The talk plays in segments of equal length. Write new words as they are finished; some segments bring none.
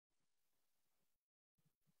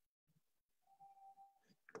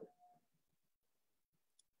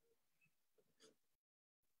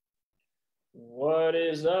What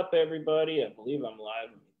is up, everybody? I believe I'm live.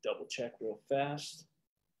 Let me double check real fast.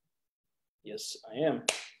 Yes, I am.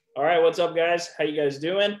 All right, what's up, guys? How you guys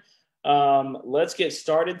doing? Let's get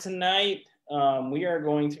started tonight. We are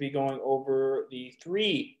going to be going over the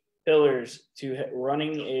 3 pillars to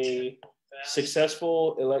running a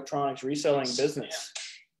successful electronics reselling business.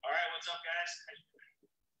 All right, what's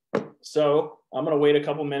up, guys? So I'm going to wait a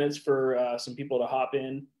couple minutes for some people to hop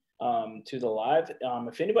in to the live.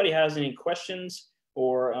 If anybody has any questions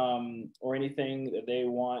or anything that they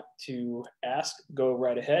want to ask, go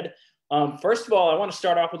right ahead. First of all, I want to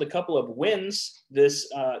start off with a couple of wins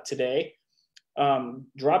today.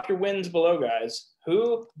 Drop your wins below, guys.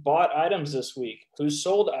 Who bought items this week? Who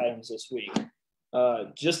sold items this week?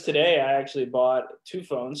 Just today, I actually bought 2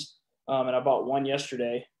 phones, and I bought one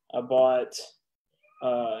yesterday. I bought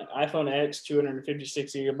an iPhone X,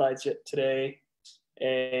 256 gigabytes today,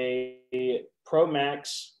 a Pro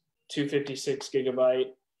Max 256 gigabyte.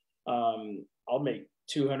 I'll make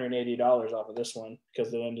 $280 off of this one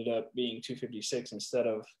because it ended up being 256 instead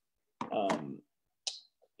of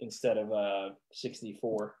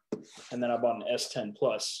 64. And then I bought an S10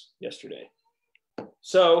 Plus yesterday.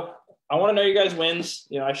 So I want to know you guys' wins.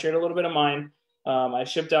 I shared a little bit of mine. I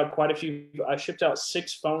shipped out quite a few. I shipped out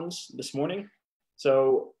 6 phones this morning.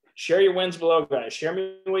 So share your wins below, guys. Share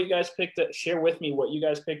me what you guys picked up. Share with me what you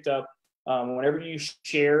guys picked up. Whenever you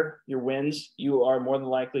share your wins, you are more than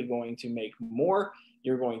likely going to make more.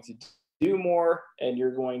 You're going to do more, and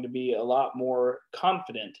you're going to be a lot more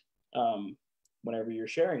confident whenever you're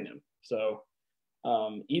sharing them. So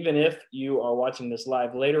even if you are watching this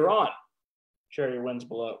live later on, share your wins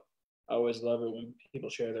below. I always love it when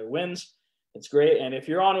people share their wins. It's great. And if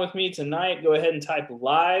you're on with me tonight, go ahead and type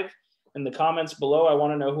live in the comments below. I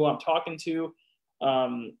want to know who I'm talking to.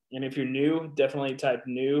 And if you're new, definitely type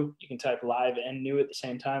new. You can type live and new at the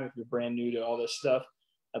same time if you're brand new to all this stuff.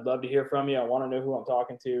 I'd love to hear from you. I want to know who I'm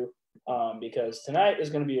talking to because tonight is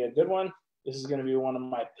going to be a good one. This is going to be one of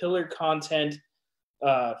my pillar content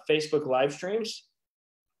Facebook live streams.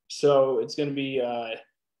 So it's going to be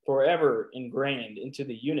forever ingrained into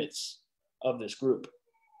the units of this group.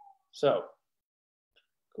 So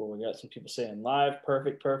cool. We got some people saying live.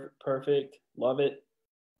 Perfect. Love it.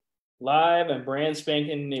 Live and brand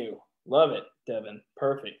spanking new. Love it, Devin.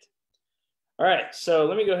 Perfect. All right. So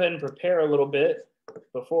let me go ahead and prepare a little bit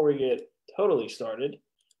before we get totally started.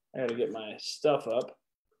 I got to get my stuff up.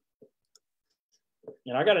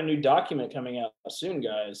 And I got a new document coming out soon,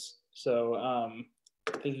 guys. So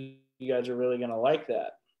I think you guys are really going to like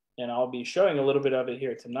that. And I'll be showing a little bit of it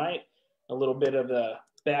here tonight, a little bit of the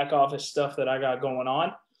back office stuff that I got going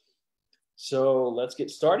on. So let's get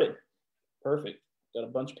started. Perfect. Got a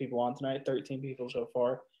bunch of people on tonight, 13 people so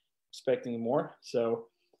far, expecting more. So,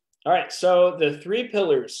 all right. So the 3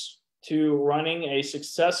 pillars to running a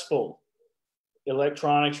successful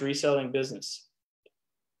electronics reselling business.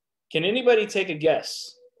 Can anybody take a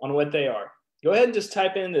guess on what they are? Go ahead and just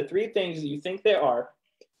type in the 3 things that you think they are,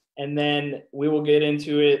 and then we will get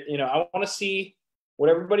into it. I want to see what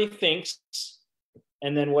everybody thinks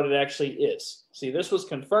and then what it actually is. See, this was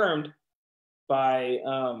confirmed by,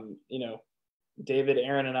 David,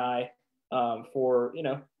 Aaron, and I for,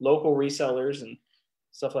 local resellers and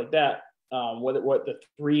stuff like that, what the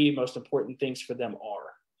 3 most important things for them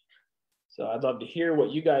are. So I'd love to hear what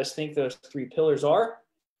you guys think those 3 pillars are,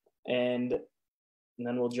 and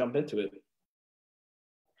then we'll jump into it.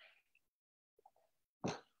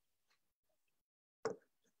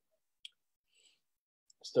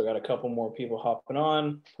 Still got a couple more people hopping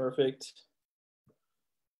on. Perfect.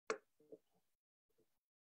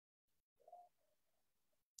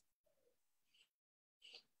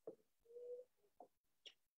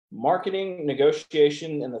 Marketing,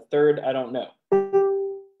 negotiation, and the 3rd, I don't know.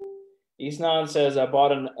 Isnan says, I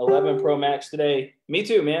bought an 11 Pro Max today. Me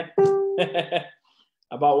too, man. I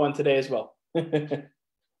bought one today as well. The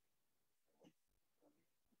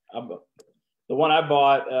one I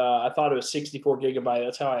bought, I thought it was 64 gigabyte.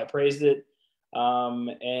 That's how I appraised it.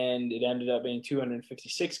 And it ended up being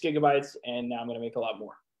 256 gigabytes. And now I'm going to make a lot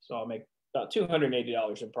more. So I'll make about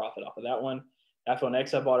 $280 in profit off of that one. iPhone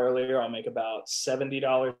X I bought earlier, I'll make about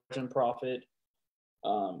 $70 in profit.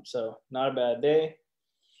 So not a bad day.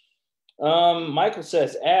 Michael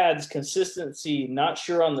says ads, consistency, not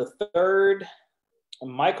sure on the 3rd.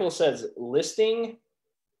 Michael says listing,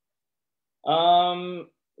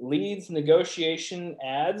 leads, negotiation,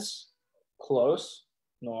 ads, close.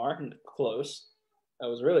 Noir, close. That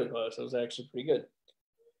was really close. That was actually pretty good.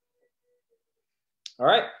 All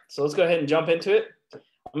right, so let's go ahead and jump into it.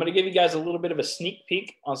 I'm going to give you guys a little bit of a sneak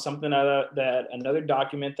peek on something that another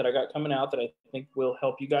document that I got coming out that I think will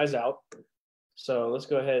help you guys out. So let's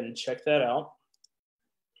go ahead and check that out.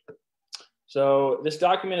 So this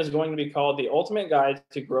document is going to be called The Ultimate Guide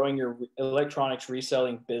to Growing Your Electronics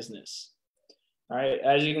Reselling Business. All right,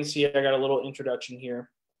 as you can see, I got a little introduction here.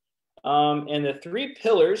 And the 3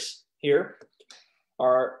 pillars here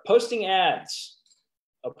are posting ads,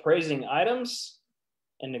 appraising items,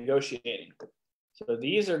 and negotiating. So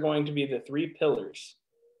these are going to be the 3 pillars,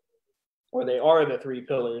 or they are the 3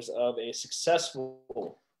 pillars of a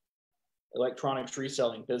successful electronics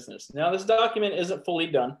reselling business. Now, this document isn't fully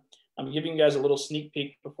done. I'm giving you guys a little sneak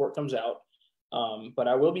peek before it comes out, but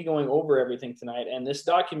I will be going over everything tonight, and this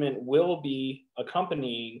document will be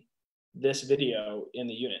accompanying this video in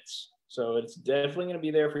the units. So it's definitely going to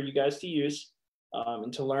be there for you guys to use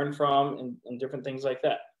and to learn from and different things like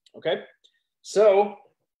that. Okay, so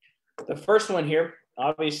the first one here,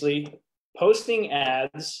 obviously, posting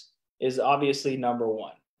ads is obviously number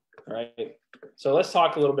 1, right? So let's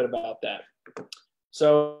talk a little bit about that.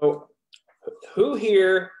 So who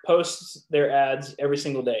here posts their ads every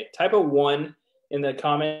single day? Type a 1 in the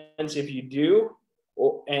comments if you do,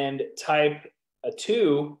 and type a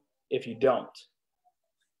 2 if you don't.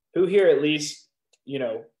 Who here at least,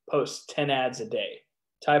 posts 10 ads a day?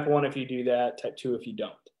 Type 1 if you do that, type 2 if you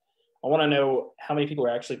don't. I want to know how many people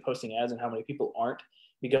are actually posting ads and how many people aren't,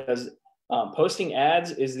 because posting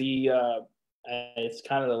ads is it's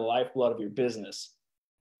kind of the lifeblood of your business.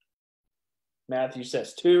 Matthew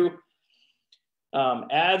says 2.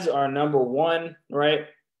 Ads are number 1, right?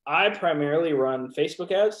 I primarily run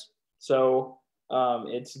Facebook ads, so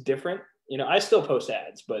it's different. I still post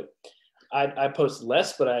ads, but I post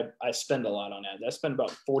less, but I spend a lot on ads. I spend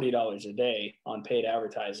about $40 a day on paid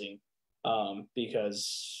advertising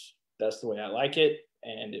because that's the way I like it,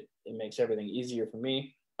 and it makes everything easier for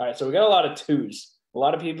me. All right, so we got a lot of 2s. A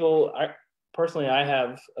lot of people, I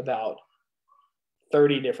have about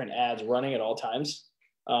 30 different ads running at all times.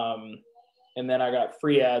 And then I got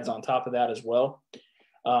free ads on top of that as well.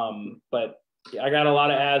 But I got a lot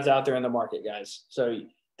of ads out there in the market, guys. So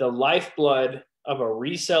the lifeblood of a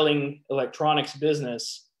reselling electronics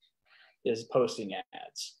business is posting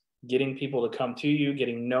ads, getting people to come to you,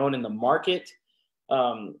 getting known in the market.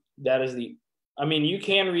 That is you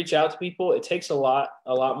can reach out to people. It takes a lot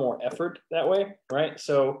more effort that way, right?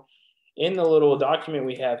 So in the little document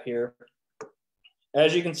we have here,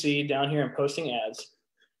 as you can see down here in posting ads,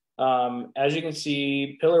 as you can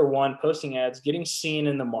see, pillar 1, posting ads, getting seen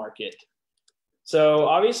in the market. So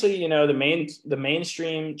obviously, the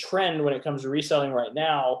mainstream trend when it comes to reselling right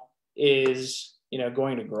now is,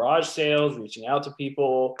 going to garage sales, reaching out to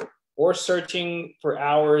people, or searching for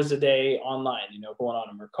hours a day online, going on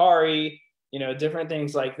a Mercari, different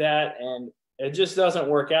things like that. And it just doesn't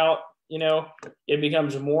work out. It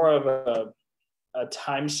becomes more of a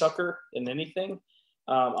time sucker than anything.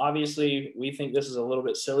 Obviously, we think this is a little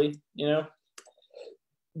bit silly,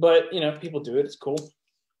 but, people do it. It's cool.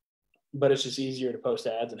 But it's just easier to post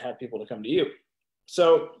ads and have people to come to you.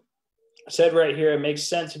 So I said right here, it makes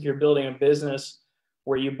sense if you're building a business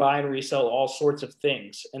where you buy and resell all sorts of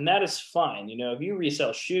things. And that is fine. If you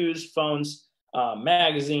resell shoes, phones,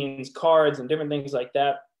 magazines, cards, and different things like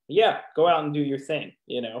that, yeah, go out and do your thing.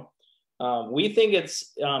 We think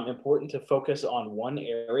it's important to focus on one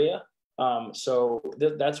area. So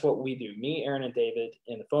that's what we do. Me, Aaron, and David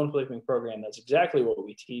in the phone flipping program, that's exactly what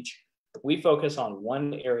we teach. We focus on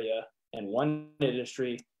one area and one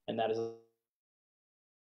industry, and that is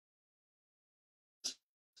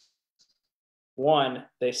 1,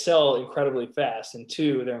 they sell incredibly fast, and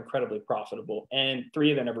 2, they're incredibly profitable, and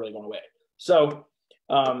 3, they're never really going away. So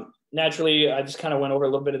naturally, I just kind of went over a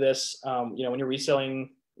little bit of this. When you're reselling,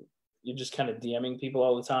 you're just kind of DMing people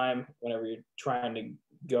all the time whenever you're trying to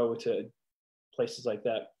go to places like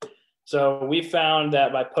that. So we found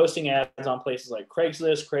that by posting ads on places like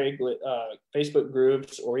Craigslist, Facebook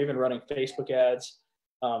groups, or even running Facebook ads,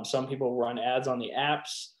 some people run ads on the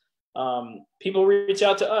apps. People reach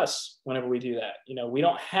out to us whenever we do that. We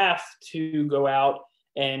don't have to go out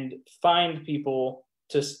and find people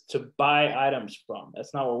to buy items from.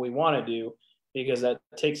 That's not what we want to do, because that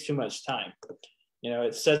takes too much time.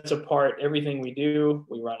 It sets apart everything we do.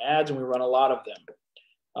 We run ads, and we run a lot of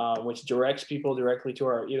them, which directs people directly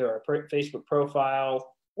to either our Facebook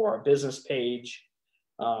profile or our business page,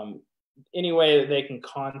 any way that they can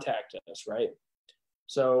contact us, right?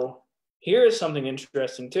 So here is something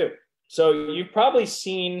interesting too. So you've probably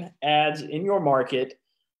seen ads in your market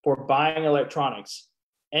for buying electronics.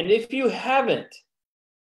 And if you haven't,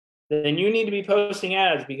 then you need to be posting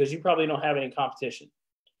ads, because you probably don't have any competition.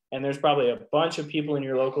 And there's probably a bunch of people in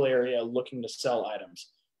your local area looking to sell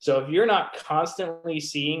items. So if you're not constantly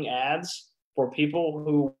seeing ads for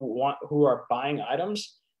people who are buying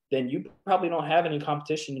items, then you probably don't have any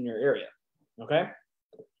competition in your area. Okay.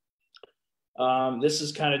 This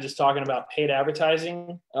is kind of just talking about paid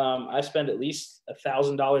advertising. I spend at least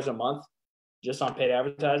 $1,000 a month just on paid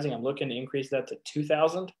advertising. I'm looking to increase that to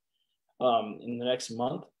 2,000 in the next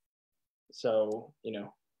month. So, you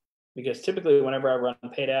know, because typically whenever I run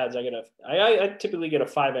paid ads, I typically get a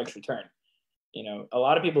 5x return. You know, a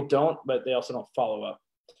lot of people don't, but they also don't follow up.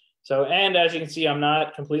 So, and as you can see, I'm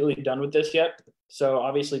not completely done with this yet. So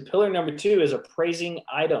obviously pillar number 2 is appraising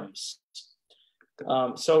items.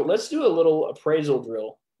 So let's do a little appraisal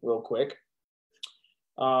drill real quick.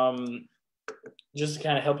 Just to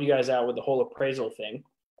kind of help you guys out with the whole appraisal thing.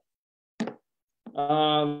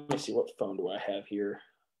 Let me see, what phone do I have here?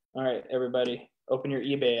 All right, everybody, open your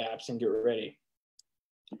eBay apps and get ready.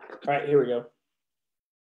 All right, here we go.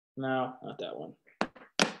 No, not that one.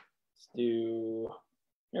 Let's do,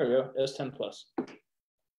 here we go, S10 Plus.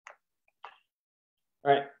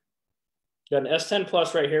 All right, got an S10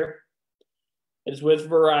 Plus right here. It is with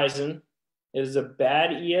Verizon. It is a bad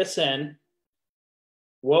ESN.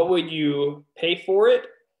 What would you pay for it,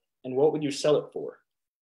 and what would you sell it for?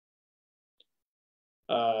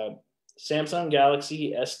 Samsung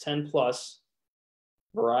Galaxy S10 Plus,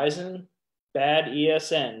 Verizon, bad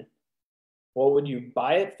ESN. What would you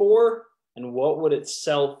buy it for, and what would it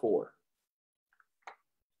sell for?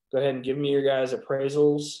 Go ahead and give me your guys'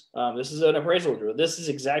 appraisals. This is an appraisal drill. This is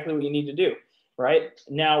exactly what you need to do, right?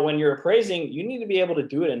 Now, when you're appraising, you need to be able to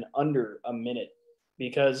do it in under a minute,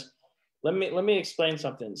 because let me explain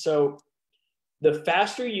something. So the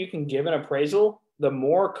faster you can give an appraisal, the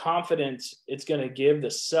more confidence it's going to give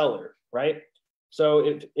the seller, right? So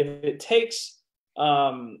if it takes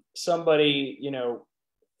somebody, you know,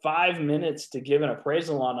 5 minutes to give an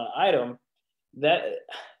appraisal on an item, that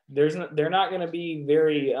they're not going to be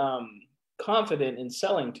very confident in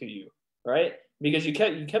selling to you, right? Because you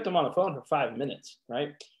kept them on the phone for 5 minutes,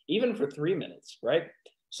 right? Even for 3 minutes, right?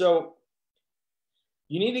 So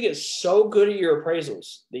you need to get so good at your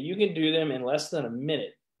appraisals that you can do them in less than a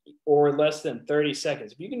minute or less than 30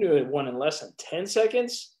 seconds. If you can do one in less than 10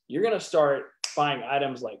 seconds, you're going to start buying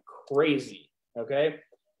items like crazy, okay?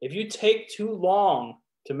 If you take too long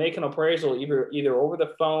to make an appraisal, either over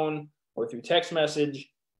the phone or through text message,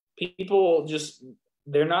 people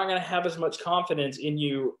they're not going to have as much confidence in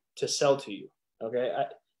you to sell to you, okay?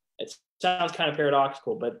 It sounds kind of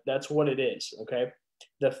paradoxical, but that's what it is, okay?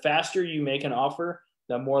 The faster you make an offer,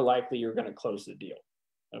 the more likely you're going to close the deal,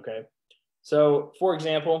 okay? So, for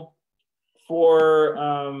example, for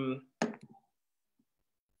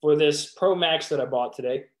this Pro Max that I bought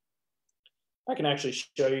today, I can actually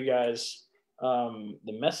show you guys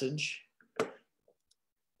the message.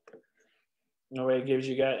 No way it gives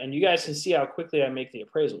you guys, and you guys can see how quickly I make the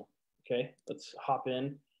appraisal. Okay, let's hop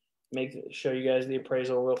in, show you guys the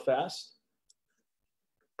appraisal real fast.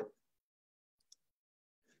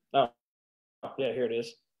 Oh, yeah, here it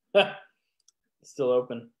is. It's still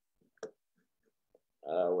open.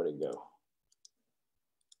 Where'd it go?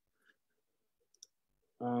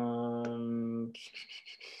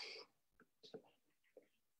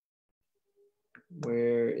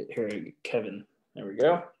 Here, Kevin. There we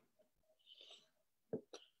go.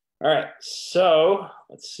 All right, so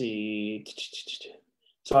let's see.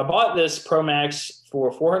 So I bought this Pro Max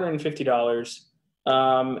for $450.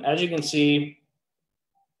 As you can see,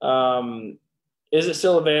 is it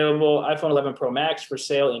still available? iPhone 11 Pro Max for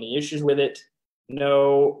sale. Any issues with it?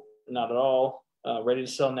 No, not at all. Ready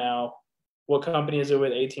to sell now. What company is it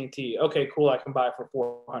with? AT&T. Okay, cool. I can buy it for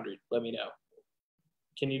 $400. Let me know.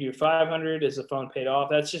 Can you do $500? Is the phone paid off?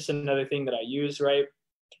 That's just another thing that I use, right?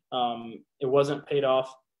 It wasn't paid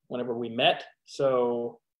off whenever we met,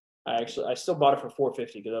 so I still bought it for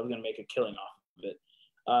 $450 because I was going to make a killing off of it.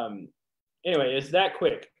 Anyway, it's that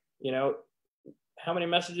quick. You know, how many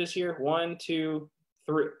messages here? 1, 2,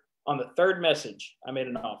 3. On the third message, I made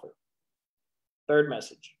an offer. Third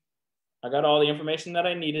message, I got all the information that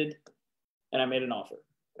I needed, and I made an offer.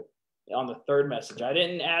 On the third message, I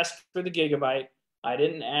didn't ask for the gigabyte. I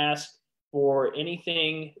didn't ask for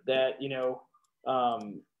anything that, you know,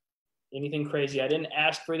 anything crazy. I didn't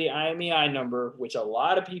ask for the IMEI number, which a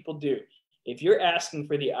lot of people do. If you're asking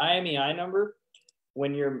for the IMEI number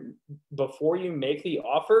before you make the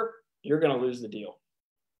offer, you're going to lose the deal,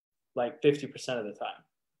 like 50% of the time.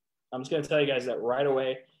 I'm just going to tell you guys that right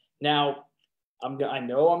away. Now, I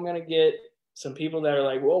know I'm going to get some people that are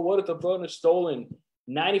like, well, what if the phone is stolen?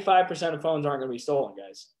 95% of phones aren't going to be stolen,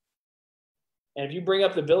 guys. And if you bring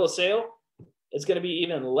up the bill of sale, it's going to be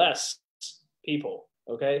even less people,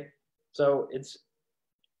 okay? So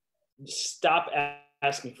stop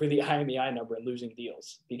asking for the IMEI number and losing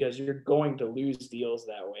deals, because you're going to lose deals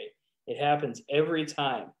that way. It happens every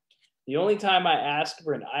time. The only time I ask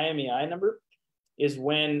for an IMEI number is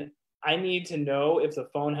when I need to know if the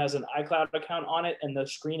phone has an iCloud account on it and the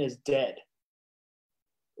screen is dead,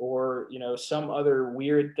 or, you know, some other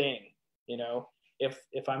weird thing. You know,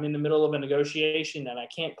 if I'm in the middle of a negotiation and I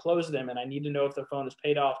can't close them and I need to know if the phone is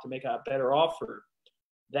paid off to make a better offer,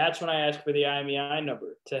 that's when I ask for the IMEI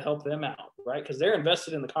number to help them out, right? Because they're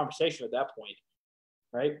invested in the conversation at that point,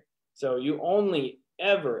 right? So you only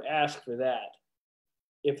ever ask for that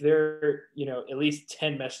if they're, you know, at least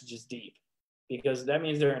 10 messages deep, because that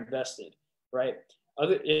means they're invested, right?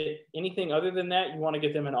 Anything other than that, you want to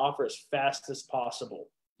get them an offer as fast as possible,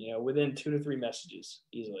 you know, within 2 to 3 messages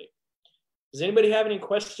easily. Does anybody have any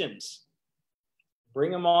questions?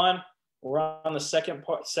 Bring them on. We're on the second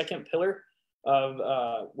pillar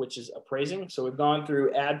of which is appraising. So we've gone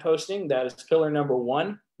through ad posting. That is pillar number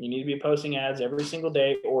 1. You need to be posting ads every single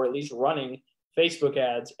day, or at least running Facebook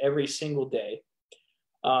ads every single day.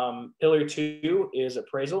 Pillar 2 is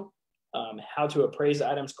appraisal. How to appraise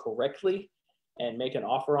items correctly and make an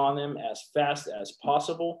offer on them as fast as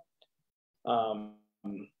possible. So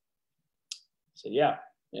yeah,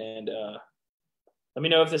 and let me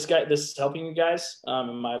know if this is helping you guys.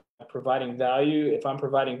 Am I providing value? If I'm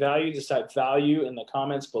providing value, just type value in the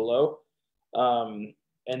comments below. And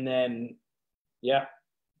then, yeah.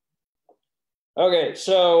 Okay,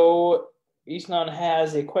 so Isnan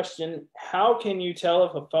has a question. How can you tell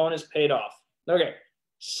if a phone is paid off? Okay,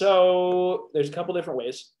 so there's a couple different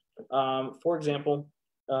ways. For example,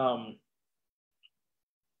 why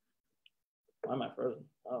am I frozen?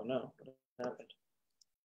 Oh no, what happened?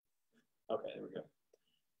 Okay, there we go.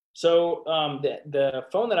 So the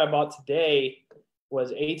phone that I bought today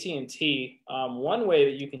was AT&T. One way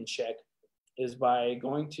that you can check is by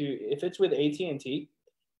going to, if it's with AT&T,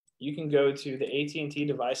 you can go to the AT&T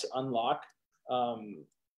device unlock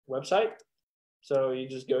website. So you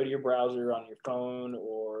just go to your browser on your phone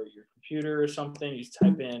or your computer or something. You just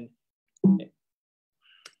type in, what's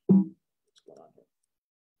going on here?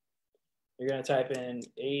 You're going to type in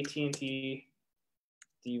AT&T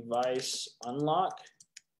device unlock.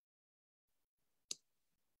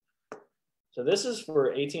 So this is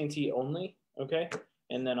for AT&T only, okay?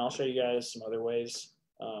 And then I'll show you guys some other ways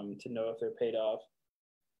to know if they're paid off.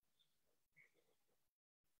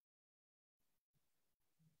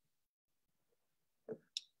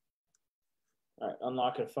 All right,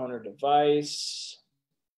 unlock a phone or device.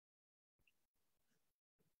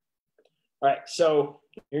 All right, so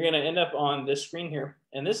you're gonna end up on this screen here.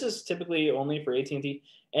 And this is typically only for AT&T.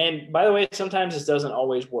 And by the way, sometimes this doesn't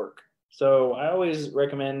always work. So I always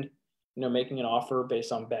recommend, you know, making an offer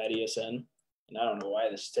based on bad ESN. And I don't know why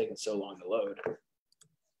this is taking so long to load.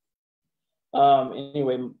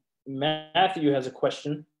 Anyway, Matthew has a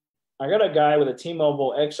question. I got a guy with a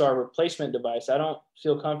T-Mobile XR replacement device. I don't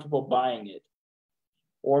feel comfortable buying it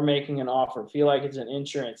or making an offer. Feel like it's an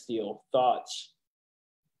insurance deal. Thoughts?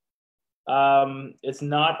 It's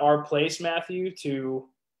not our place, Matthew, to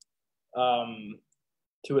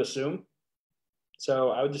assume.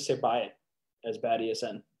 So I would just say buy it as bad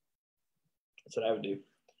ESN. That's what I would do.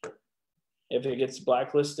 If it gets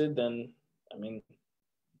blacklisted, then, I mean,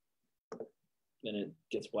 then it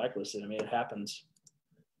gets blacklisted. I mean, it happens.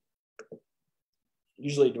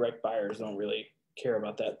 Usually direct buyers don't really care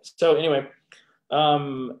about that. So anyway,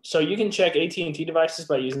 so you can check AT&T devices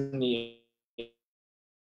by using the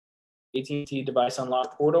AT&T device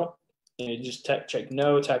unlock portal. And you just check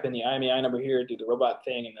no, type in the IMEI number here, do the robot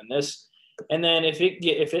thing, and then this. And then if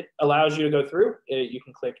it allows you to go through, you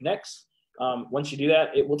can click next. Once you do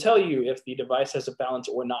that, it will tell you if the device has a balance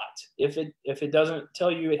or not. If it doesn't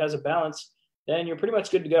tell you it has a balance, then you're pretty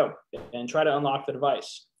much good to go and try to unlock the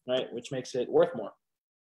device, right? Which makes it worth more.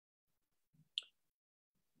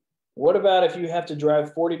 What about if you have to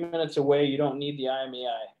drive 40 minutes away, you don't need the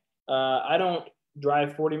IMEI? I don't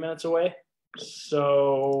drive 40 minutes away,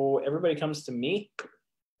 so everybody comes to me.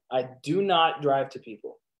 I do not drive to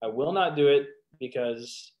people. I will not do it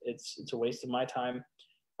because it's a waste of my time.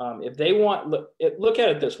 If they want, look at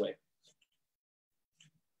it this way.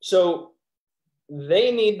 So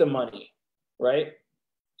they need the money, right?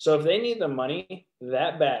 So if they need the money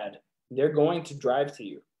that bad, they're going to drive to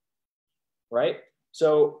you, right?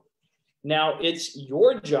 So now it's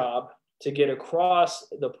your job to get across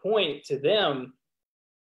the point to them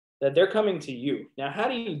that they're coming to you. Now, how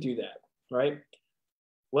do you do that, right?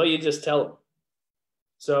 Well, you just tell them.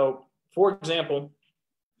 So, for example,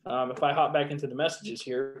 if I hop back into the messages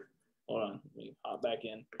here, hold on, let me hop back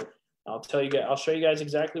in. I'll show you guys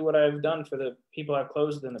exactly what I've done for the people I've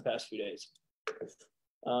closed in the past few days.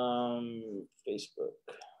 Facebook.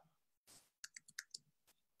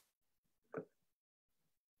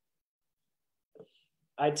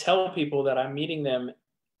 I tell people that I'm meeting them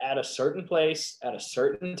at a certain place at a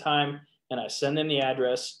certain time, and I send them the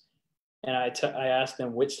address, and I ask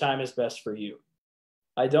them which time is best for you.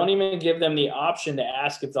 I don't even give them the option to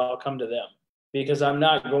ask if I'll come to them, because I'm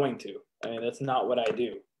not going to. I mean, that's not what I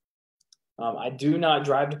do. I do not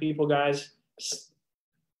drive to people, guys.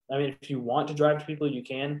 I mean, if you want to drive to people, you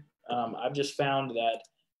can. I've just found that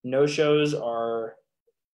no-shows are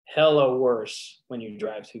hella worse when you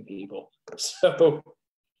drive to people. So,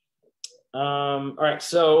 all right,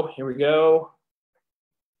 so here we go.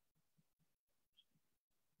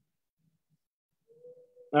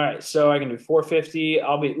 All right, so I can do 450.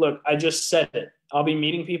 Look, I just said it. I'll be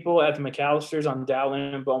meeting people at the McAllister's on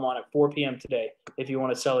Dowling and Beaumont at 4 p.m. today if you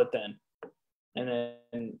want to sell it then. And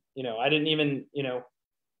then, I didn't even,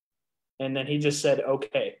 and then he just said,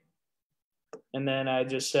 okay. And then I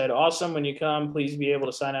just said, awesome, when you come, please be able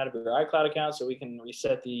to sign out of your iCloud account so we can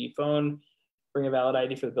reset the phone, bring a valid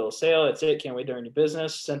ID for the bill of sale. That's it. Can't wait during your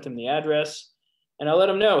business. Sent him the address. And I let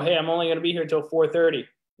him know, hey, I'm only going to be here until 4:30. And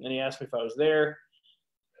then he asked me if I was there.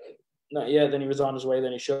 Not yet. Then he was on his way.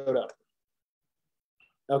 Then he showed up.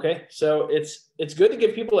 Okay, so it's good to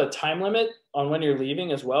give people a time limit on when you're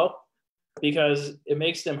leaving as well, because it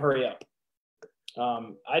makes them hurry up.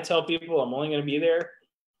 I tell people I'm only going to be there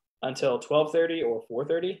until 12:30 or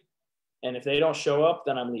 4:30, and if they don't show up,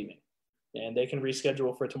 then I'm leaving, and they can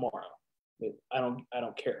reschedule for tomorrow. I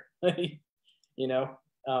don't care.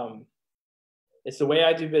 It's the way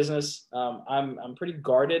I do business. I'm pretty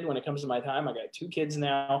guarded when it comes to my time. I got 2 kids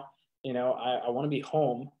now. I want to be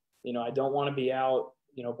home. I don't want to be out,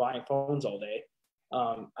 buying phones all day.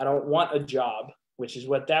 I don't want a job, which is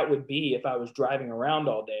what that would be if I was driving around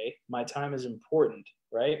all day. My time is important,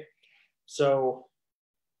 right? So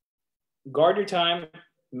guard your time,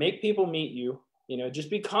 make people meet you, just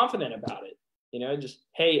be confident about it. Just,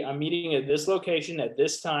 hey, I'm meeting at this location at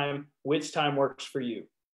this time, which time works for you,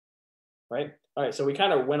 right? All right, so we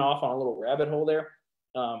kind of went off on a little rabbit hole there.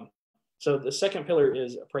 So the second pillar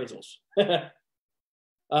is appraisals.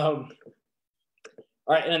 All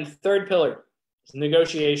right, and then third pillar is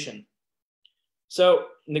negotiation. So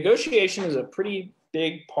negotiation is a pretty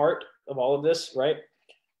big part of all of this, right?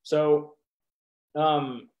 So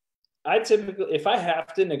I typically, if I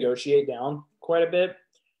have to negotiate down quite a bit,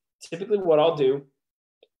 typically what I'll do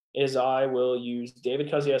is I will use David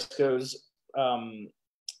Kosciuszko's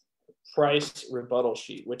price rebuttal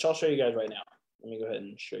sheet, which I'll show you guys right now. Let me go ahead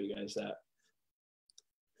and show you guys that.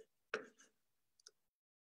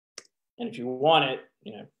 And if you want it,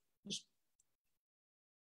 just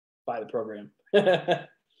buy the program. Let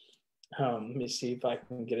me see if I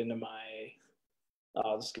can get into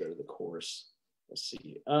I'll just go to the course. Let's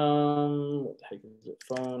see. What the heck is it?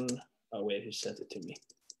 Phone. Oh, wait, who sent it to me?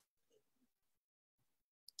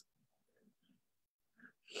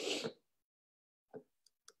 I'll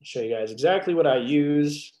show you guys exactly what I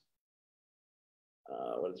use.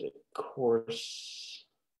 What is it? Course.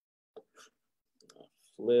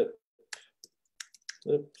 Flip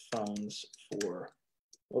phones for,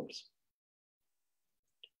 whoops.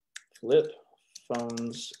 Flip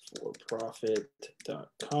phones for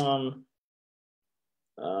profit.com.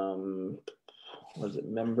 What is it?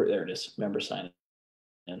 Member, there it is. Member sign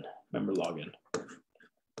in, member login.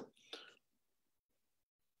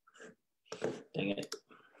 Dang it.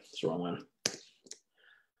 It's the wrong one.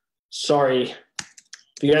 Sorry.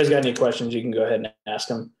 If you guys got any questions, you can go ahead and ask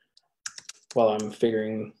them while I'm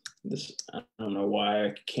figuring this. I don't know why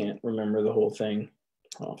I can't remember the whole thing.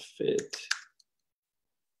 Profit.com.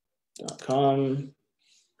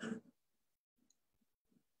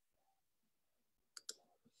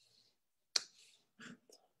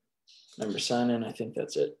 Member sign in, I think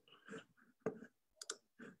that's it.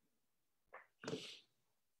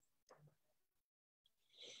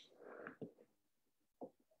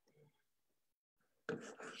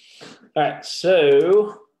 All right,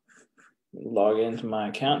 so log into my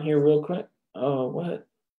account here real quick. Oh, what?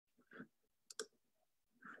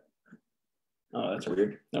 Oh, that's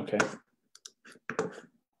weird. Okay. I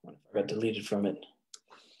got deleted from it.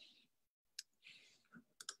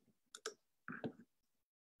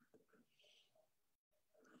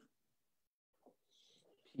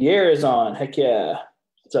 Pierre is on. Heck yeah.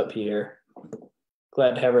 What's up, Pierre?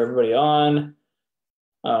 Glad to have everybody on.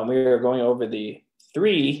 We are going over the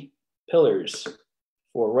 3 pillars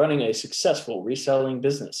for running a successful reselling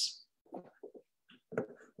business,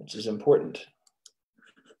 which is important.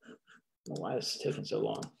 I don't know why this is taking so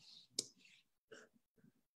long.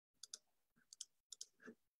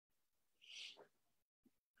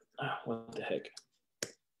 What the heck?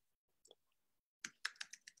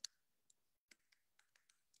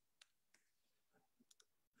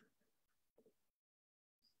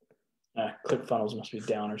 ClickFunnels must be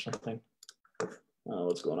down or something.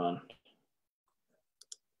 What's going on?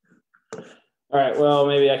 All right, well,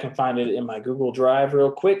 maybe I can find it in my Google Drive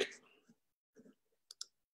real quick.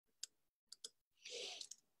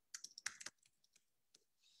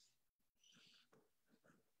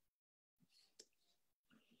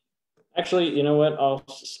 Actually, you know what?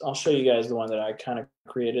 I'll show you guys the one that I kind of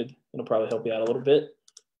created. It'll probably help you out a little bit.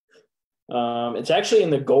 It's actually in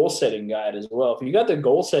the goal setting guide as well. If you got the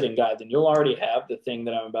goal setting guide, then you'll already have the thing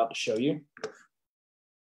that I'm about to show you.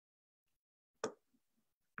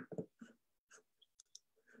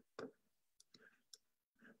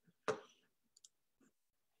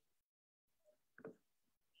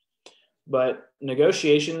 But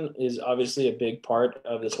negotiation is obviously a big part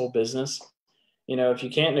of this whole business. You know, if you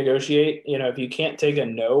can't negotiate, you know, if you can't take a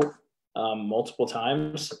no multiple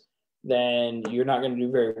times, then you're not going to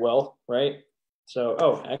do very well, right? So,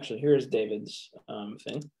 oh, actually, here's David's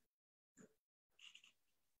thing.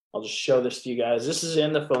 I'll just show this to you guys. This is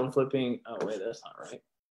in the phone flipping. Oh, wait, that's not right.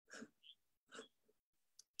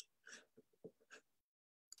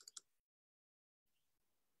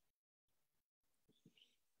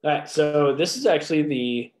 All right, so this is actually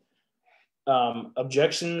the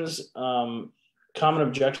objections, common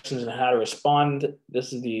objections and how to respond.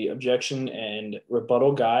 This is the objection and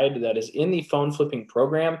rebuttal guide that is in the phone flipping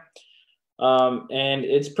program. And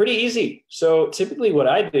it's pretty easy. So typically what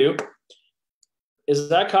I do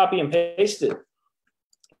is I copy and paste it,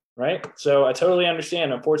 right? So I totally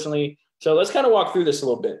understand, unfortunately. So let's kind of walk through this a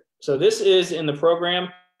little bit. So this is in the program.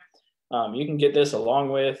 You can get this along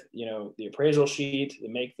with, you know, the appraisal sheet to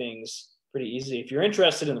make things pretty easy. If you're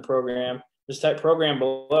interested in the program, just type program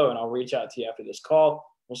below and I'll reach out to you after this call.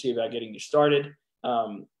 We'll see about getting you started.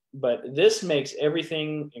 But this makes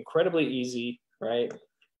everything incredibly easy, right?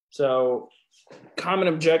 So common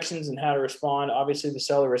objections and how to respond. Obviously, the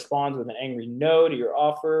seller responds with an angry no to your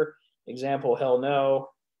offer. Example, hell no.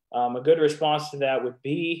 A good response to that would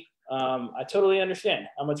be, I totally understand.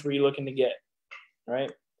 How much were you looking to get,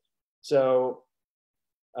 right? So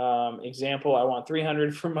example, I want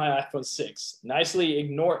 300 for my iPhone 6. Nicely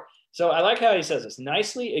ignore. So I like how he says this.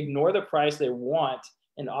 Nicely ignore the price they want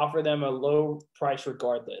and offer them a low price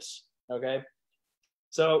regardless, okay?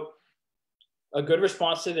 So a good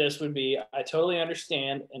response to this would be, I totally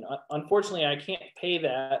understand, and unfortunately, I can't pay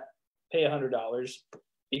 $100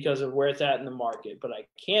 because of where it's at in the market, but I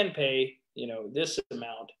can pay, you know, this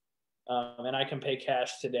amount, and I can pay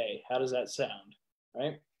cash today. How does that sound,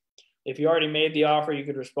 right? If you already made the offer, you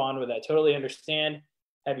could respond with, I totally understand.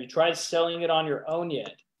 Have you tried selling it on your own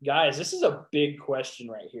yet? Guys, this is a big question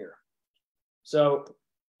right here. So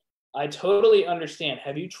I totally understand.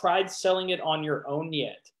 Have you tried selling it on your own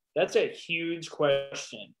yet? That's a huge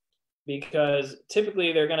question because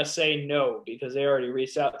typically they're going to say no because they already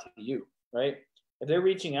reached out to you, right? If they're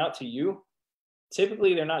reaching out to you,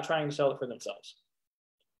 typically they're not trying to sell it for themselves.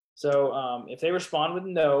 So if they respond with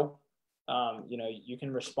no, you know, you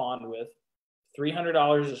can respond with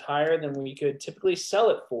 $300 is higher than we could typically sell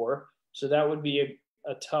it for. So that would be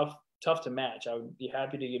a tough to match. I would be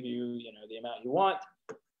happy to give you, you know, the amount you want,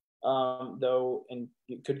 though, and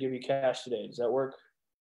it could give you cash today. Does that work?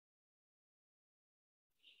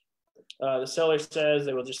 The seller says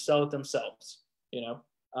they will just sell it themselves, you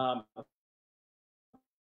know,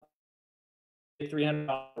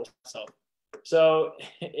 $300. So,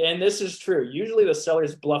 and this is true. Usually the seller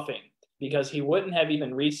is bluffing because he wouldn't have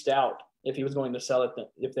even reached out if he was going to sell it,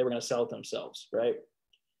 if they were going to sell it themselves, right?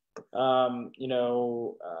 You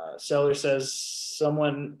know, seller says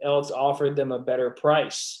someone else offered them a better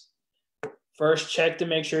price. First, check to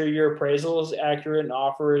make sure your appraisal is accurate and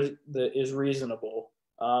offer is reasonable.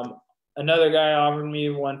 Another guy offered me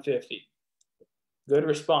 150. Good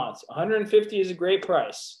response. 150 is a great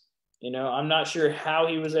price. You know, I'm not sure how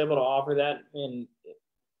he was able to offer that, and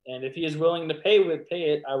if he is willing to pay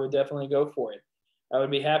it, I would definitely go for it. I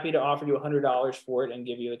would be happy to offer you $100 for it and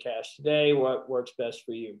give you the cash today. What works best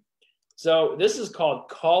for you? So this is called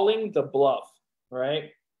calling the bluff,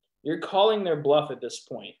 right? You're calling their bluff at this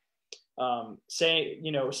point. Saying,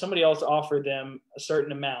 you know, somebody else offered them a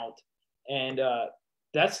certain amount, and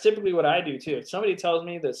that's typically what I do too. If somebody tells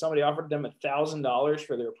me that somebody offered them $1,000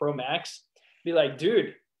 for their Pro Max, be like,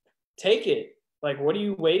 dude, take it. Like, what are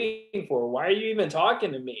you waiting for? Why are you even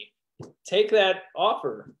talking to me? Take that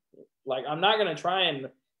offer. Like, I'm not going to try and,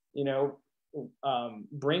 you know,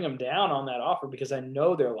 bring them down on that offer because I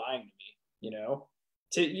know they're lying to me, you know.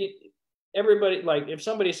 Everybody, like, if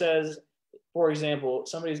somebody says, for example,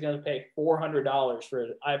 somebody's going to pay $400 for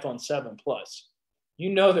an iPhone 7 Plus. You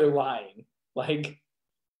know they're lying. Like,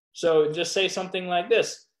 so just say something like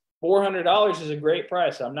this. $400 is a great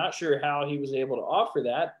price. I'm not sure how he was able to offer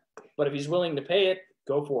that, but if he's willing to pay it,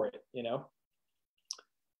 go for it, you know.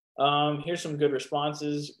 Here's some good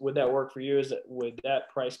responses. Would that work for you? Would that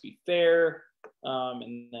price be fair?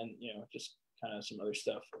 And then, you know, just kind of some other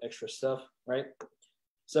stuff, extra stuff, right?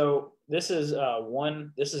 So this is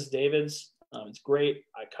this is David's. It's great.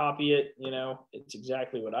 I copy it, you know, it's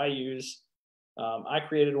exactly what I use. I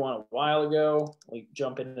created one a while ago. We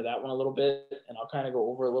jump into that one a little bit, and I'll kind of go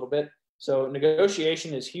over a little bit. So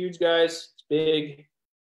negotiation is huge, guys. It's big.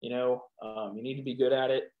 You know, you need to be good at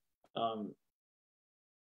it,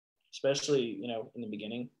 especially, you know, in the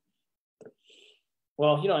beginning.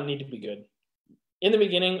 Well, you don't need to be good. In the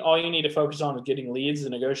beginning, all you need to focus on is getting leads. The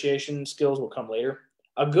negotiation skills will come later.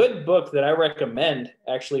 A good book that I recommend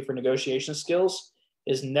actually for negotiation skills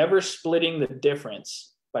is Never Splitting the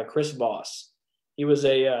Difference by Chris Voss. He was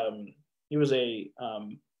a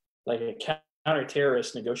like a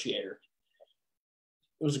counter-terrorist negotiator.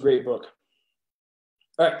 It was a great book.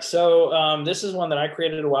 All right, so this is one that I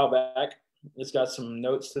created a while back. It's got some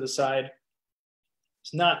notes to the side.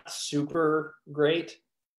 It's not super great,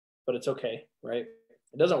 but it's okay, right?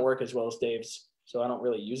 It doesn't work as well as Dave's, so I don't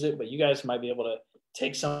really use it, but you guys might be able to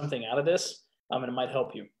take something out of this, and it might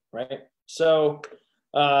help you, right? So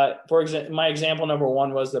for example, my example number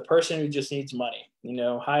one was the person who just needs money. You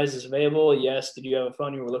know, hi, is this available? Yes. Did you have a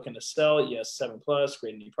phone you were looking to sell? Yes. 7 Plus.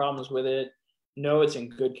 Great. Any problems with it? No, it's in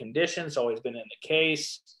good condition. It's always been in the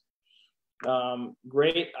case.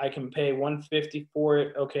 Great. I can pay $150 for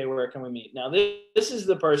it. Okay, where can we meet? Now, this is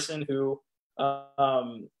the person who,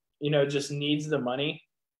 you know, just needs the money.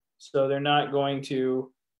 So they're not going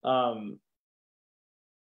to,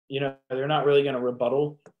 you know, they're not really going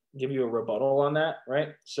to give you a rebuttal on that, right?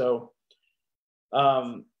 So,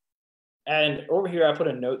 and over here, I put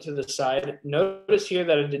a note to the side. Notice here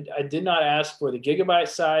that I did not ask for the gigabyte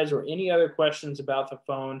size or any other questions about the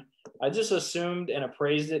phone. I just assumed and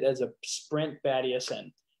appraised it as a Sprint bad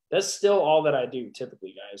ESN. That's still all that I do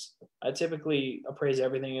typically, guys. I typically appraise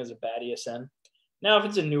everything as a bad ESN. Now, if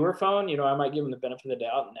it's a newer phone, you know, I might give them the benefit of the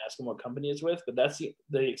doubt and ask them what company it's with, but that's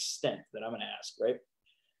the extent that I'm going to ask, right?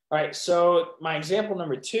 All right, so my example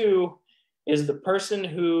number two is the person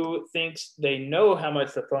who thinks they know how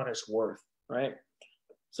much the phone is worth, right?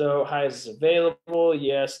 So, hi, is this available?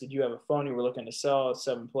 Yes. Did you have a phone you were looking to sell?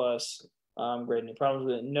 7 Plus. Great. Any problems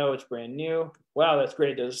with it? No, it's brand new. Wow, that's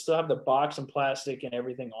great. Does it still have the box and plastic and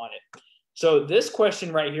everything on it? So this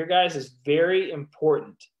question right here, guys, is very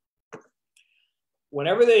important.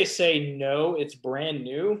 Whenever they say no, it's brand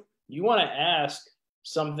new, you want to ask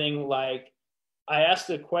something like, I asked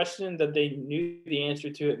a question that they knew the answer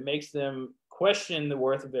to. It makes them question the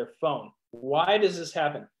worth of their phone. Why does this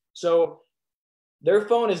happen? So their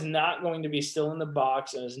phone is not going to be still in the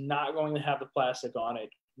box and is not going to have the plastic on it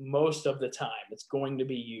most of the time. It's going to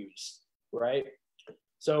be used, right?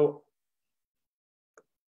 So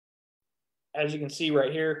as you can see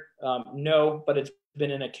right here, no, but it's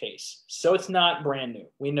been in a case. So it's not brand new.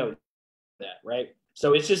 We know that, right?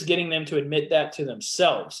 So it's just getting them to admit that to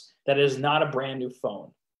themselves, that it is not a brand new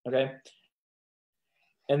phone, okay?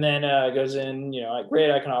 And then it goes in, you know, like, great,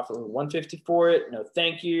 I can offer $150 for it. No,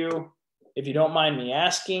 thank you. If you don't mind me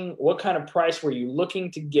asking, what kind of price were you looking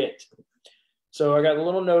to get? So I got a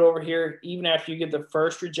little note over here. Even after you get the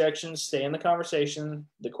first rejection, stay in the conversation.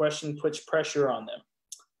 The question puts pressure on them.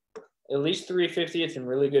 At least $350. It's in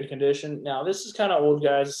really good condition. Now, this is kind of old,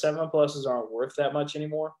 guys. 7 Pluses aren't worth that much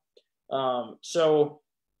anymore. So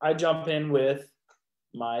I jump in with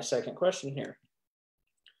my second question here.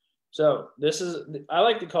 So this is, I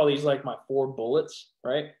like to call these like my 4 bullets,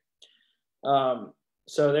 right?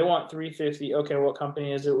 So they want $350. Okay, what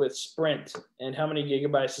company is it with? Sprint. And how many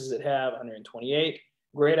gigabytes does it have? 128.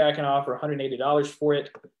 Great, I can offer $180 for it.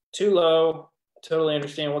 Too low. Totally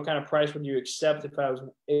understand. What kind of price would you accept if I was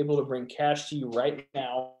able to bring cash to you right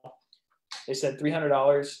now? They said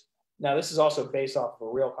 $300. Now, this is also based off of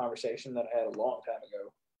a real conversation that I had a long time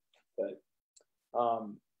ago. But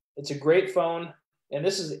it's a great phone. And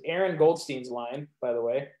this is Aaron Goldstein's line, by the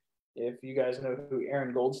way, if you guys know who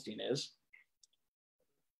Aaron Goldstein is.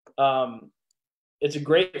 It's a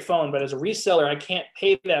great phone, but as a reseller, I can't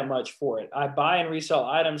pay that much for it. I buy and resell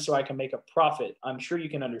items so I can make a profit. I'm sure you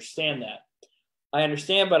can understand that. I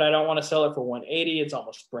understand, but I don't want to sell it for $180. It's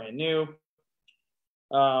almost brand new.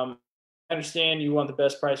 I understand you want the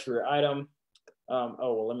best price for your item. Oh,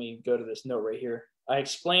 well, let me go to this note right here. I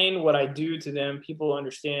explain what I do to them. People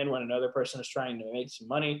understand when another person is trying to make some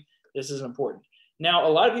money. This is important. Now,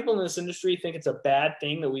 a lot of people in this industry think it's a bad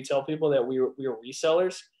thing that we tell people that we are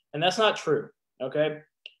resellers, and that's not true, okay?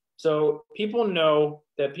 So people know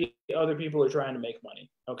that other people are trying to make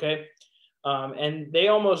money, okay? And they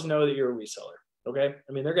almost know that you're a reseller, okay?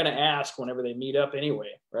 I mean, they're going to ask whenever they meet up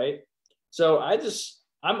anyway, right? So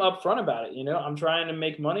I'm upfront about it, you know? I'm trying to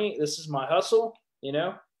make money. This is my hustle, you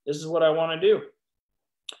know? This is what I want to do.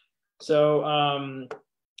 So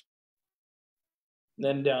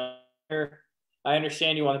then down here, I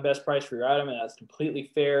understand you want the best price for your item, and that's completely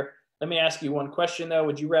fair. Let me ask you one question, though.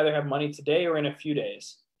 Would you rather have money today or in a few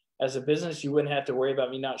days? As a business, you wouldn't have to worry about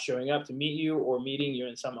me not showing up to meet you or meeting you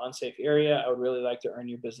in some unsafe area. I would really like to earn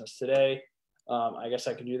your business today. I guess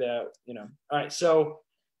I could do that, you know. All right, so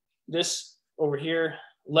this over here,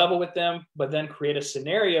 level with them, but then create a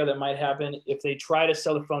scenario that might happen if they try to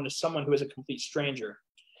sell the phone to someone who is a complete stranger.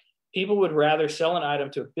 People would rather sell an item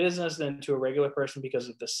to a business than to a regular person because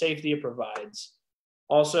of the safety it provides.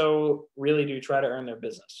 Also, really do try to earn their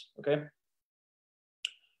business, okay?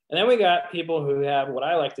 And then we got people who have what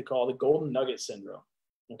I like to call the golden nugget syndrome,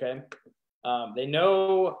 okay?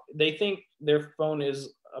 They think their phone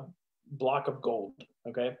is a block of gold,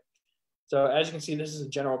 okay? So as you can see, this is a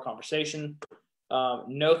general conversation.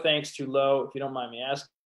 No thanks, too low. If you don't mind me asking,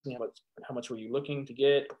 how much were you looking to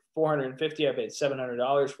get? $450. I paid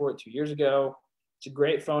 $700 for it 2 years ago. It's a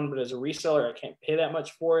great phone, but as a reseller, I can't pay that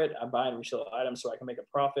much for it. I buy and resell items so I can make a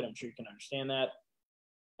profit. I'm sure you can understand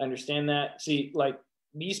that. See, like,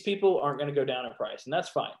 these people aren't going to go down in price, and that's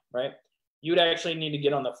fine, right? You'd actually need to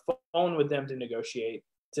get on the phone with them to negotiate,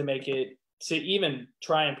 to make it, to even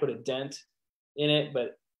try and put a dent in it,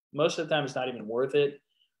 but most of the time it's not even worth it.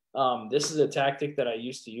 This is a tactic that I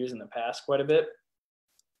used to use in the past quite a bit.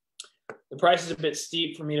 The price is a bit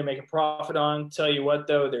steep for me to make a profit on. Tell you what,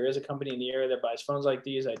 though, there is a company in the area that buys phones like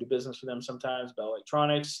these. I do business with them sometimes, Bell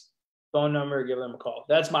Electronics. Phone number, give them a call.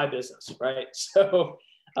 That's my business, right? So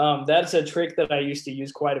that's a trick that I used to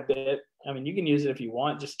use quite a bit. I mean, you can use it if you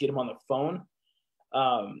want, just get them on the phone.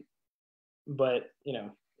 But, you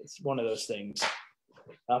know, it's one of those things.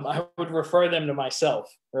 I would refer them to myself,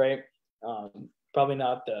 right? Probably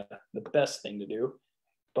not the best thing to do,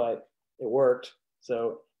 but it worked.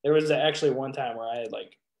 So there was actually one time where I had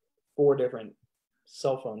like 4 different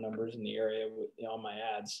cell phone numbers in the area with, you know, on my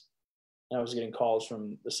ads. And I was getting calls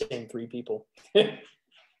from the same 3 people.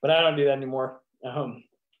 But I don't do that anymore.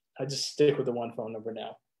 I just stick with the one phone number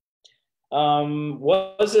now.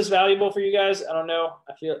 Was this valuable for you guys? I don't know.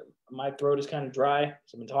 I feel my throat is kind of dry,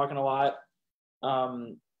 so I've been talking a lot.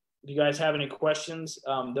 If you guys have any questions,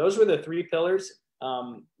 those were the 3 pillars.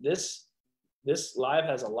 This live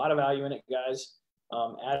has a lot of value in it, guys.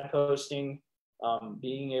 Ad posting,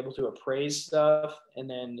 being able to appraise stuff, and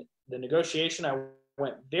then the negotiation I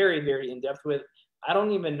went very, very in depth with. I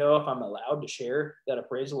don't even know if I'm allowed to share that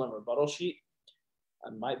appraisal and rebuttal sheet. I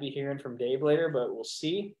might be hearing from Dave later, but we'll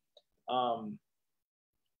see. If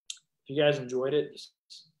you guys enjoyed it, just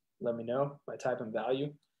let me know by typing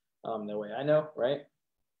value. That way I know, right?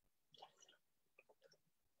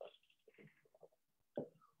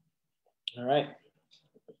 All right.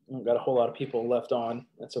 I've got a whole lot of people left on.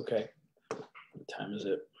 That's okay. What time is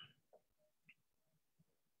it?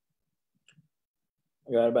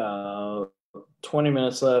 I got about 20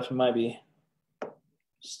 minutes left. I might be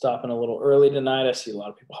stopping a little early tonight. I see a lot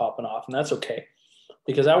of people hopping off, and that's okay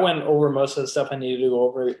because I went over most of the stuff I needed to go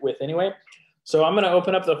over with anyway. So I'm going to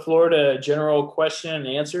open up the floor to general question and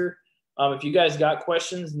answer. If you guys got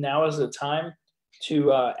questions, now is the time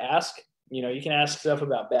to ask. You know, you can ask stuff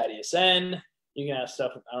about bad ESN. You can ask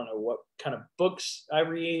stuff, I don't know what kind of books I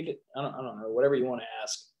read. I don't know, whatever you want to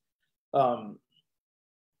ask.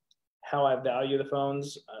 How I value the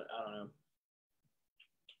phones, I don't know.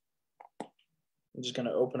 I'm just going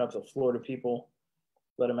to open up the floor to people,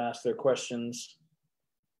 let them ask their questions.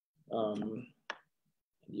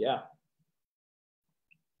 Yeah.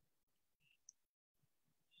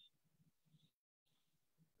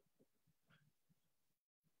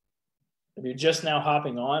 If you're just now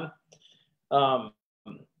hopping on,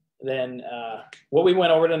 then what we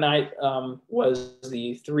went over tonight was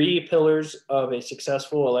the 3 pillars of a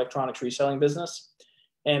successful electronics reselling business.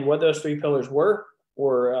 And what those 3 pillars were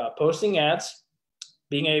posting ads,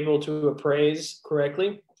 being able to appraise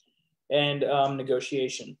correctly, and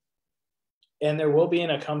negotiation. And there will be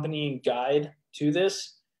an accompanying guide to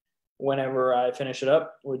this whenever I finish it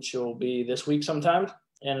up, which will be this week sometime.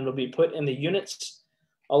 And it'll be put in the units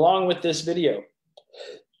along with this video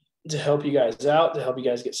to help you guys out, to help you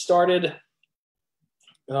guys get started.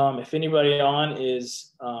 If anybody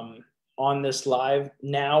is on this live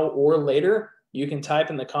now or later, you can type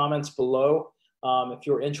in the comments below If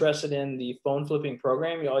you're interested in the phone flipping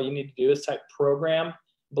program, all you need to do is type program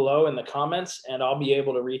below in the comments, and I'll be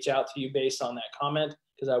able to reach out to you based on that comment,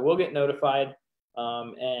 because I will get notified,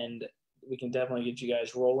 and we can definitely get you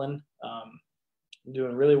guys rolling.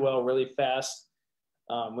 Doing really well, really fast.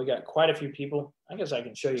 We got quite a few people. I guess I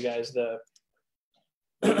can show you guys the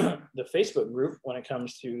the Facebook group when it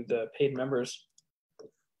comes to the paid members.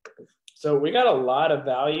 So we got a lot of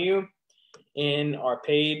value in our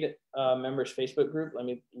paid members Facebook group. Let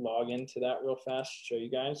me log into that real fast, show you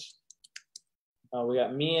guys. We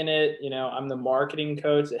got me in it. You know, I'm the marketing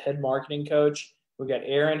coach, the head marketing coach. We got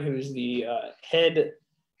Aaron, who's the head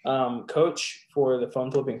coach for the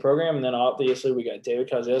phone flipping program. And then obviously we got David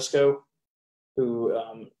Kosciuszko, who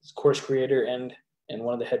is course creator and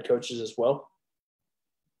one of the head coaches as well.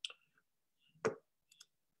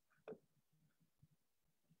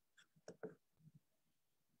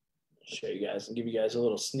 Show you guys and give you guys a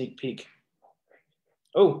little sneak peek.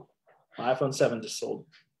 Oh, my iPhone 7 just sold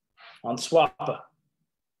on Swappa.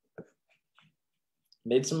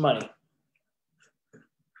 Made some money.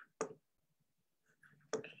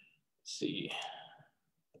 Let's see.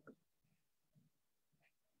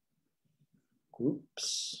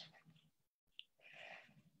 Groups.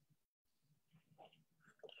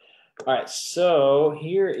 All right, so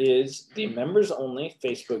here is the members only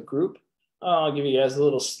Facebook group. I'll give you guys a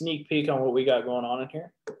little sneak peek on what we got going on in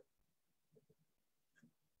here.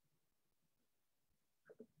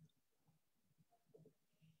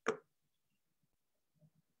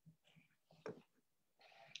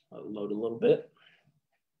 I'll load a little bit.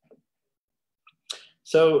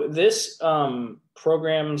 So this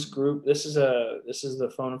programs group, this is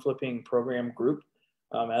the phone flipping program group,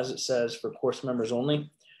 as it says, for course members only.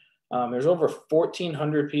 There's over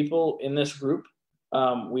 1,400 people in this group.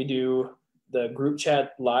 We do the group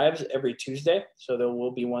chat lives every Tuesday, so there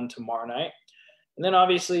will be one tomorrow night. And then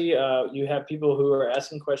obviously you have people who are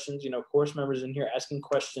asking questions, you know, course members in here asking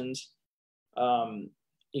questions.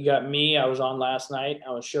 You got me, I was on last night.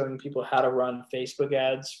 I was showing people how to run Facebook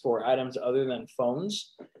ads for items other than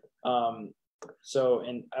phones. And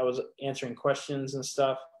I was answering questions and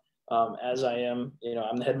stuff as I am, you know,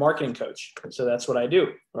 I'm the head marketing coach. So that's what I do,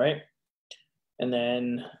 right? And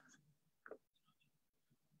then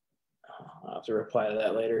I'll have to reply to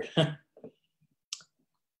that later.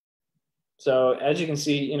 So as you can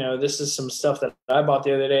see, you know, this is some stuff that I bought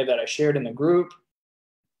the other day that I shared in the group.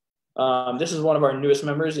 This is one of our newest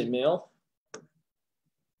members, Emil,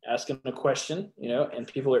 asking a question, you know, and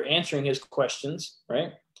people are answering his questions,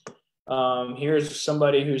 right? Here's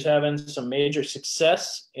somebody who's having some major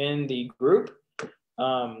success in the group.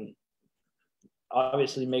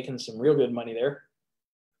 Obviously making some real good money there.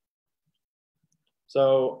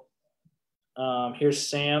 So here's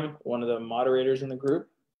Sam, one of the moderators in the group.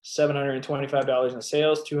 $725 in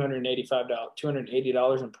sales,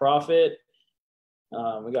 $280 in profit.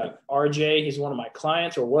 We got RJ, he's one of my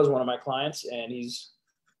clients, or was one of my clients, and he's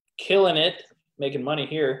killing it, making money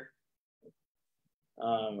here.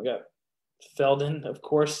 We got Felden, of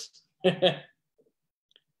course.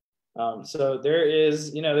 So there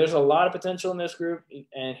is, you know, there's a lot of potential in this group.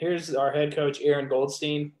 And here's our head coach, Aaron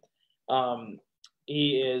Goldstein.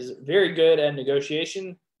 He is very good at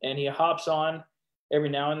negotiation, and he hops on every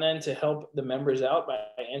now and then to help the members out by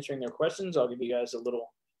answering their questions. I'll give you guys a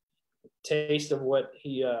little taste of what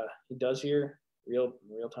he does here. Real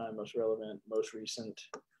time, most relevant, most recent.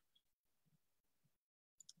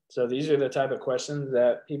 So these are the type of questions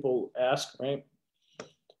that people ask, right?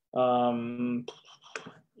 Your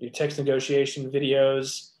text negotiation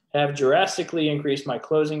videos have drastically increased my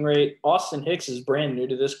closing rate. Austin Hicks is brand new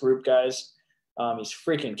to this group, guys. He's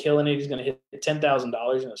freaking killing it. He's going to hit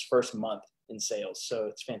 $10,000 in his first month in sales. So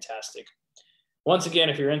it's fantastic. Once again,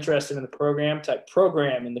 if you're interested in the program, type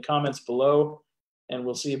program in the comments below, and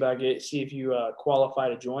we'll see if you qualify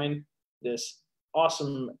to join this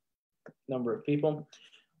awesome number of people.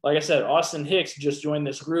 Like I said, Austin Hicks just joined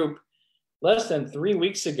this group less than 3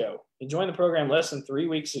 weeks ago. He joined the program less than 3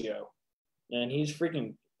 weeks ago, and he's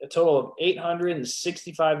freaking a total of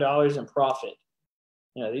 $865 in profit.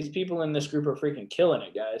 You know, these people in this group are freaking killing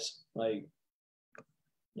it, guys. Like,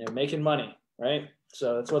 you know, making money, right?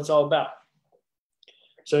 So that's what it's all about.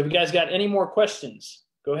 So if you guys got any more questions,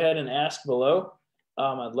 go ahead and ask below.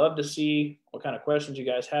 I'd love to see what kind of questions you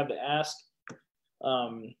guys have to ask.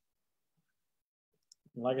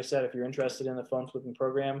 Like I said, if you're interested in the phone flipping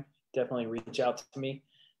program, definitely reach out to me.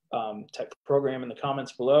 Type program in the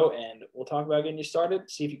comments below, and we'll talk about getting you started,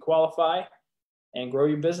 see if you qualify, and grow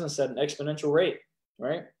your business at an exponential rate,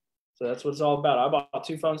 right? So that's what it's all about. I bought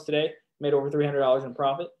 2 phones today, made over $300 in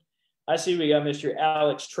profit. I see we got Mr.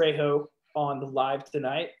 Alex Trejo on the live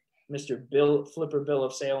tonight, Mr. Bill Flipper Bill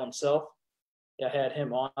of Sale himself. I had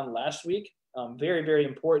him on last week. Very, very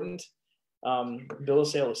important. Bill of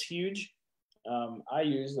Sale is huge. I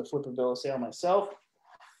use the Flipper Bill of Sale myself.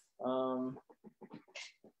 I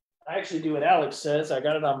actually do what Alex says. I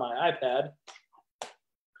got it on my iPad,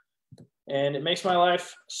 and it makes my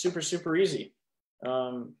life super, super easy.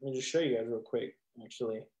 Let me just show you guys real quick,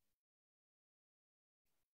 actually.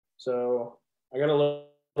 So I got a little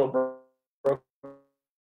broken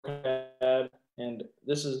pad, and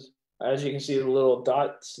this is, as you can see, the little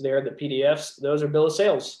dots there, the PDFs, those are bill of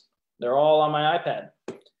sales. They're all on my iPad.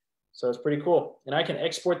 So it's pretty cool. And I can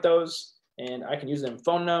export those, and I can use them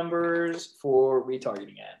phone numbers for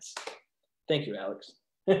retargeting ads. Thank you, Alex.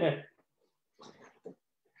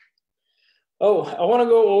 Oh, I want to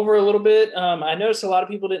go over a little bit. I noticed a lot of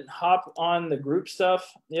people didn't hop on the group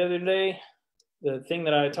stuff the other day. The thing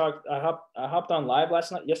that I hopped on live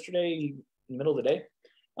yesterday, in the middle of the day.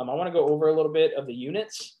 I want to go over a little bit of the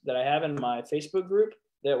units that I have in my Facebook group.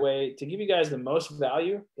 That way, to give you guys the most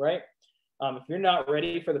value, right? If you're not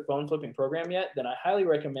ready for the phone flipping program yet, then I highly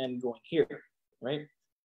recommend going here, right?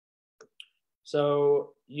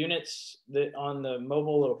 So units that on the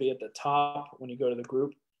mobile, it'll be at the top when you go to the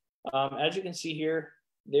group. As you can see here,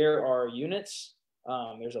 there are units.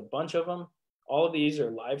 There's a bunch of them. All of these are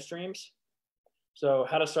live streams. So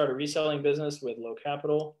how to start a reselling business with low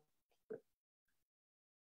capital.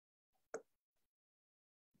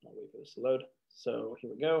 I'll wait for this to load. So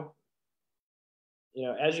here we go. You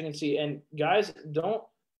know, as you can see, and guys,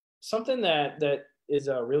 something that is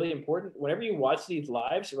really important, whenever you watch these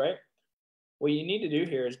lives, right? What you need to do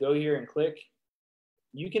here is go here and click.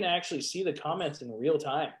 You can actually see the comments in real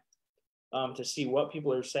time to see what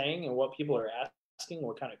people are saying and what people are asking,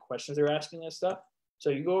 what kind of questions they're asking and stuff. So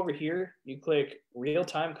you go over here, you click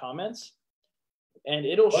real-time comments, and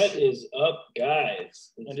what is up,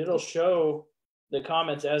 guys? And it'll show the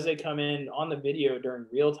comments as they come in on the video during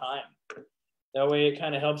real time. That way it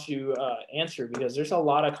kind of helps you answer, because there's a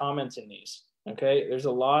lot of comments in these, okay? There's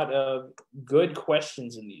a lot of good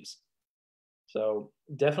questions in these. So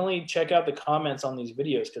definitely check out the comments on these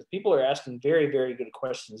videos, because people are asking very, very good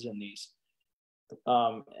questions in these.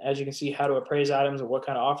 As you can see, how to appraise items and what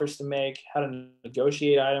kind of offers to make, how to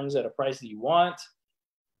negotiate items at a price that you want.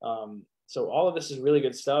 So all of this is really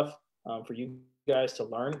good stuff for you guys to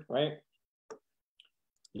learn, right?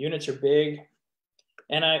 Units are big.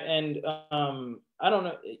 And I don't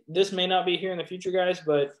know, this may not be here in the future, guys,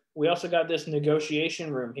 but we also got this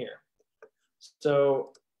negotiation room here.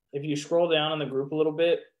 So if you scroll down on the group a little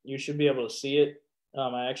bit, you should be able to see it.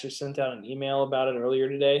 I actually sent out an email about it earlier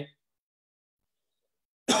today.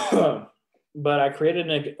 But I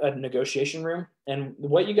created a negotiation room. And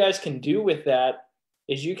what you guys can do with that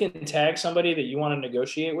is you can tag somebody that you want to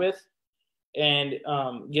negotiate with and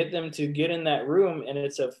get them to get in that room. And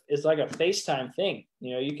it's like a FaceTime thing.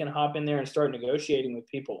 You know, you can hop in there and start negotiating with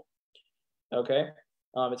people. Okay.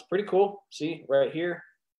 It's pretty cool. See right here.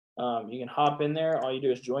 You can hop in there. All you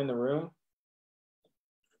do is join the room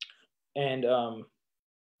and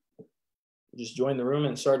just join the room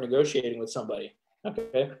and start negotiating with somebody.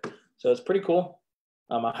 Okay, so it's pretty cool.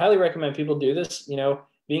 I highly recommend people do this. You know,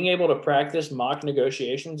 being able to practice mock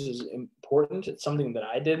negotiations is important. It's something that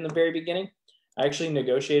I did in the very beginning. I actually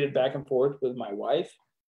negotiated back and forth with my wife.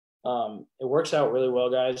 It works out really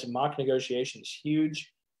well, guys. Mock negotiation is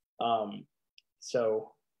huge.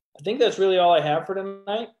 So I think that's really all I have for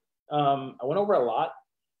tonight. I went over a lot.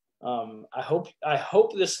 I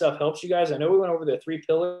hope this stuff helps you guys. I know we went over the 3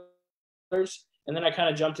 pillars. And then I kind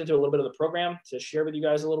of jumped into a little bit of the program to share with you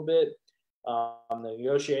guys a little bit, the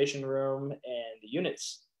negotiation room and the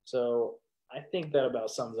units. So I think that about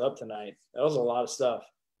sums up tonight. That was a lot of stuff.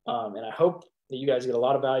 And I hope that you guys get a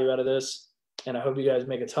lot of value out of this. And I hope you guys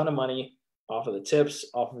make a ton of money off of the tips,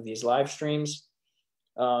 off of these live streams.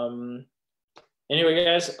 Anyway,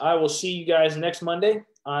 guys, I will see you guys next Monday.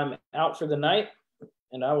 I'm out for the night,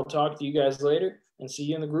 and I will talk to you guys later and see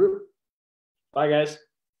you in the group. Bye, guys.